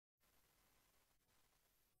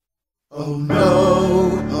Oh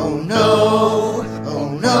no, oh no, oh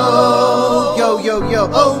no. Yo, yo, yo,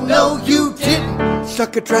 oh no, you didn't.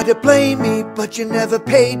 Sucker tried to blame me, but you never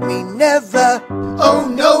paid me, never. Oh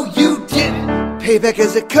no, you didn't. Payback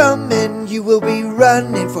is a coming, you will be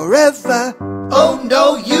running forever. Oh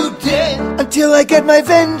no, you didn't. Until I get my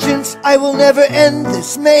vengeance, I will never end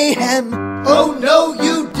this mayhem. Oh no,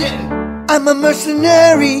 you didn't. I'm a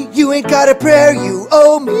mercenary, you ain't got a prayer, you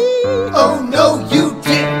owe me. Oh no, you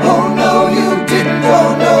didn't. Oh no, you didn't.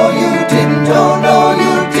 Oh no, you didn't. Oh no,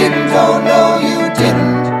 you didn't. Oh no, you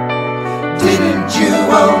didn't. Didn't you?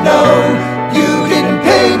 Oh no, you didn't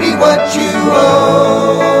pay me what you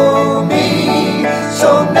owe me.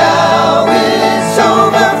 So now it's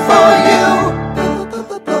over for you.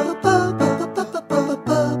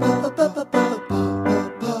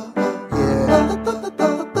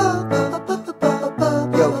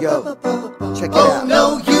 Yo, check it out. Oh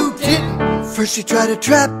no, you didn't. First you try to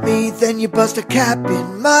trap me, then you bust a cap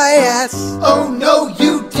in my ass. Oh no,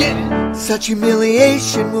 you didn't. Such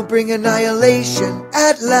humiliation will bring annihilation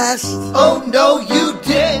at last. Oh no, you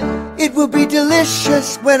didn't. It will be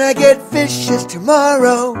delicious when I get vicious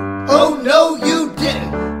tomorrow. Oh no, you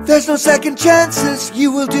didn't. There's no second chances,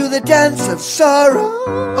 you will do the dance of sorrow.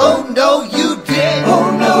 Oh no, you didn't. Oh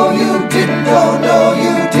no, you didn't. Oh no,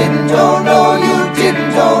 you didn't. Oh no, you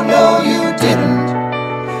didn't. Oh no, you didn't.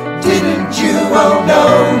 Didn't you? Oh no,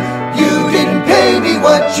 you didn't pay me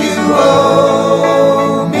what you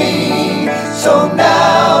owe me. So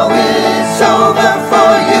now it's over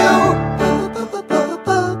for you.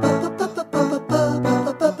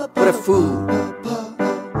 What a fool.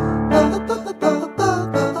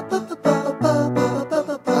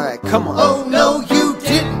 Alright, come on. Oh no, you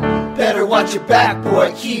didn't. Better watch your back,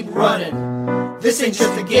 boy, keep running. This ain't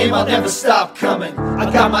just a game, I'll never stop coming.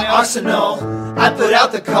 I got my arsenal, I put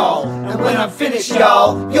out the call. And when I'm finished,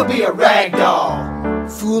 y'all, you'll be a rag doll.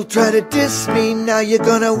 Fool, try to diss me, now you're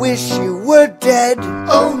gonna wish you were dead.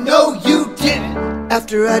 Oh no, you didn't.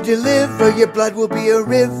 After I deliver, your blood will be a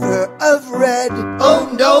river of red. Oh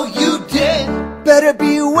no, you didn't. Better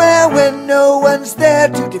beware when no one's there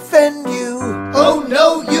to defend you. Oh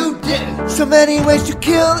no, you didn't. So many ways to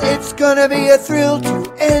kill, it's gonna be a thrill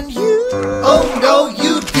to end you. Oh no,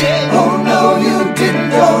 you didn't. Oh no, you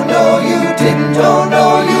didn't. Oh no, you didn't. Oh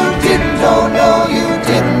no, you didn't. Oh no, you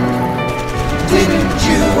didn't. Didn't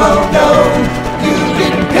you? Oh no, you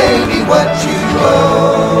didn't pay me what you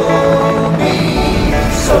owe me.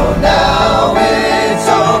 So now